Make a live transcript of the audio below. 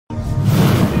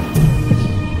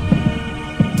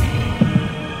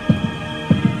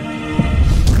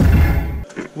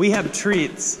We have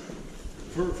treats.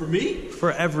 For me?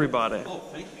 For everybody. Oh,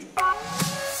 thank you.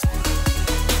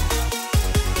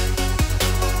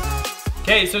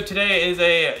 Okay, so today is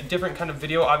a different kind of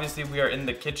video. Obviously, we are in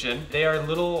the kitchen. They are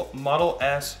little Model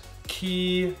S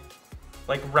key,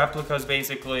 like replicas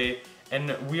basically,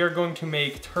 and we are going to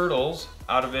make turtles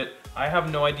out of it. I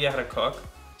have no idea how to cook.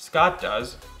 Scott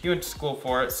does. He went to school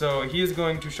for it, so he is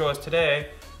going to show us today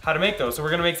how to make those. So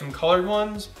we're gonna make some colored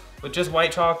ones with just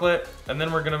white chocolate, and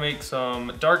then we're gonna make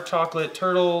some dark chocolate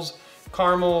turtles,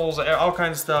 caramels, all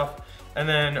kinds of stuff. And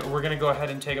then we're gonna go ahead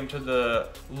and take them to the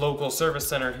local service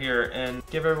center here and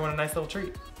give everyone a nice little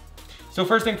treat. So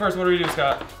first thing first, what do we do,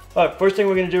 Scott? All right, first thing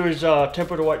we're gonna do is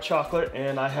temper the white chocolate,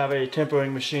 and I have a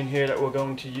tempering machine here that we're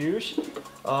going to use.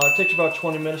 It takes about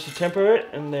 20 minutes to temper it,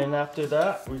 and then after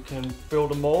that, we can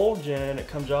build a mold, and it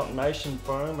comes out nice and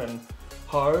firm and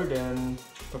hard and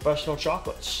professional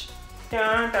chocolates.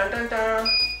 Dun, dun, dun, dun.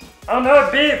 Oh no,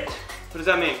 it beeped! What does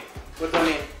that mean? What does that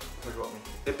mean? What do you want me?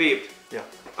 It beeped. Yeah.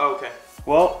 Oh, okay.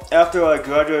 Well, after I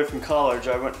graduated from college,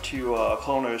 I went to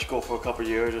culinary school for a couple of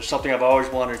years. It's something I've always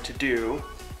wanted to do.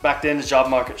 Back then, the job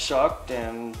market sucked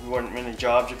and there weren't many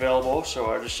jobs available, so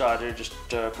I decided just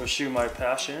to pursue my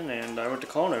passion, and I went to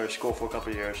culinary school for a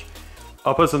couple of years.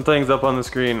 I'll put some things up on the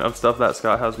screen of stuff that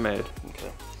Scott has made.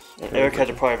 Okay. And Eric has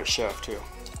a private chef too.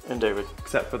 And David.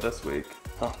 Except for this week.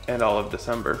 Huh. And all of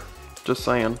December. Just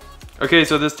saying. Okay,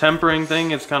 so this tempering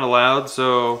thing is kind of loud,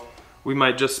 so we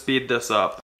might just speed this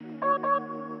up.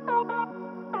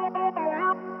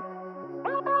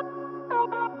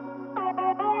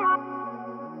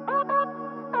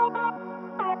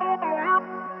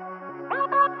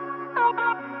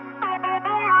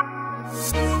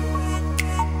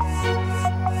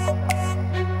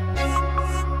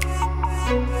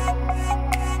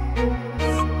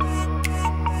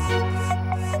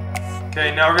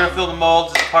 Okay, now we're gonna fill the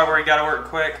molds. This is the part where you gotta work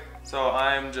quick. So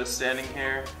I'm just standing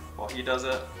here while he does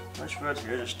it. That's good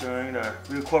here, just doing to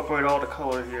incorporate all the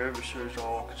color here, make sure it's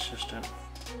all consistent.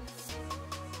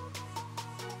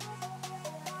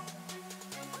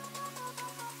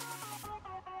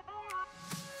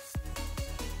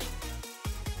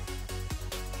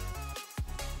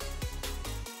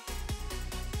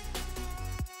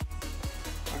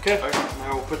 Okay,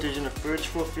 now we'll put these in the fridge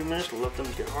for a few minutes and let them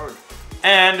get hard.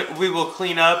 And we will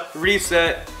clean up,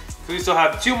 reset. We still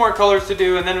have 2 more colors to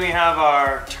do, and then we have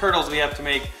our turtles we have to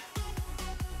make.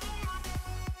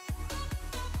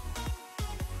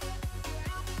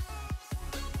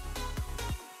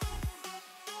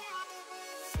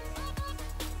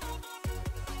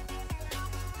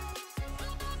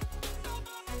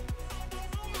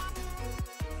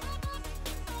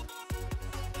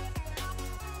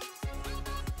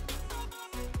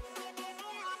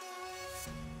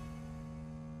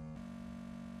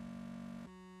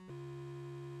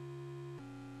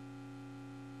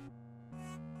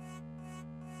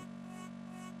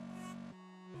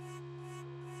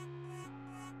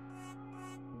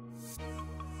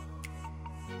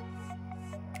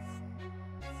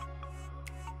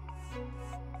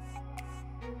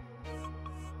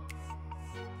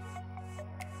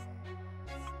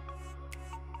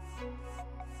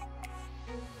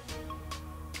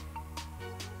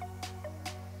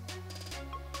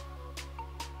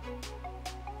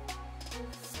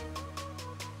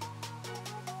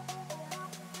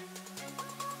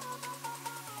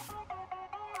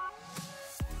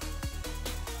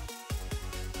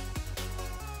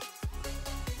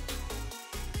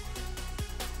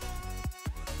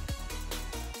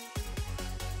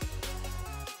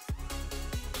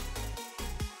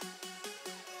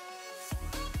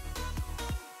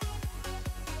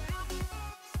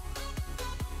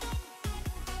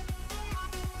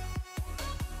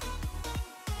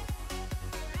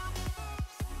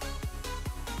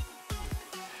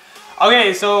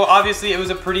 Okay, so obviously it was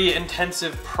a pretty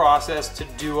intensive process to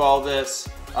do all this.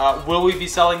 Will we be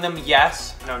selling them?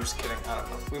 Yes. No, I'm just kidding. I don't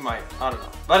know. We might. I don't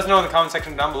know. Let us know in the comment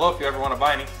section down below if you ever want to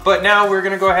buy any. But now we're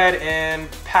going to go ahead and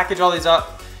package all these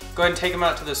up, go ahead and take them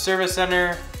out to the service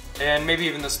center and maybe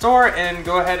even the store, and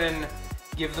go ahead and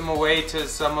give them away to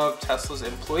some of Tesla's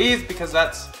employees, because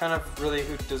that's kind of really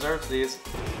who deserves these.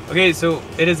 Okay, so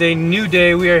it is a new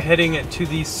day. We are heading to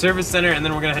the service center, and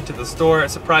then we're gonna head to the store,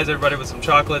 surprise everybody with some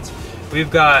chocolates.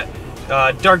 We've got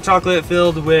dark chocolate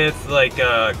filled with like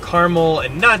caramel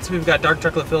and nuts. We've got dark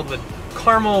chocolate filled with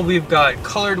caramel. We've got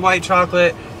colored white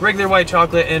chocolate, regular white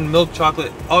chocolate, and milk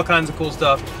chocolate, all kinds of cool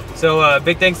stuff. So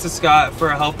big thanks to Scott for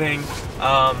helping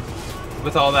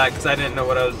with all that, because I didn't know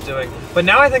what I was doing. But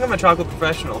now I think I'm a chocolate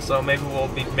professional, so maybe we'll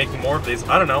be making more of these.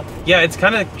 I don't know. Yeah, it's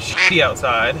kind of shitty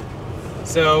outside.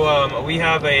 So we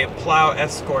have a plow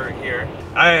escort here.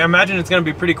 I imagine it's going to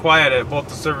be pretty quiet at both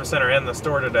the service center and the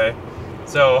store today.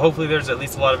 So hopefully there's at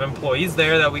least a lot of employees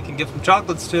there that we can give some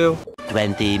chocolates to.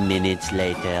 20 minutes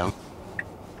later.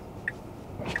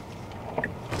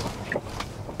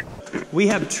 We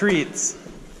have treats.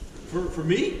 For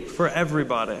me? For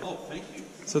everybody. Oh, thank you.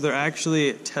 So they're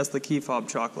actually Tesla key fob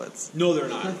chocolates. No, they're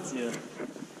not. Yeah.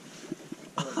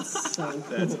 That's awesome.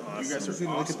 You guys are awesome.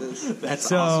 Look at this. That's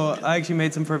So awesome. I actually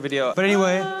made some for a video. But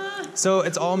anyway, so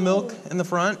it's all milk in the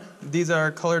front. These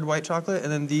are colored white chocolate,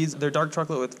 and then they're dark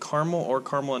chocolate with caramel or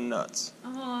caramel and nuts.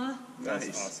 Aw.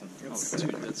 That's awesome.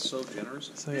 Dude, that's so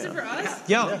generous. So Is it for yeah. us?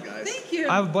 Yeah. Guys. Thank you.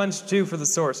 I have a bunch too for the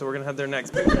store, so we're gonna have their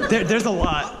next. There's a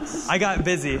lot. I got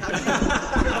busy.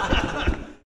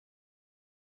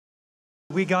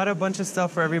 We got a bunch of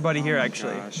stuff for everybody here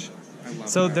actually. Gosh, I love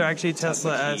So that. they're actually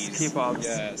Tesla-esque keys. key fobs.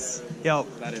 Yes. Yep.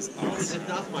 That is awesome.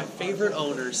 Enough, my favorite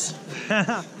owners.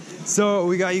 So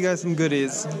we got you guys some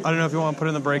goodies. I don't know if you want to put it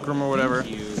in the break room or whatever,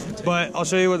 but I'll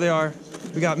show you what they are.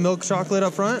 We got milk chocolate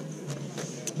up front.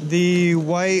 The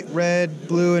white, red,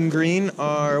 blue, and green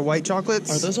are white chocolates.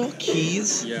 Are those all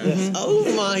keys? Yes. Oh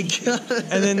my god.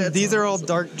 And then these are all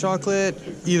dark chocolate,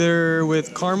 either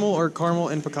with caramel or caramel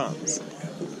and pecans.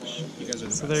 You guys are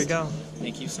the So best. there you go.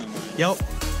 Thank you so much. Yep.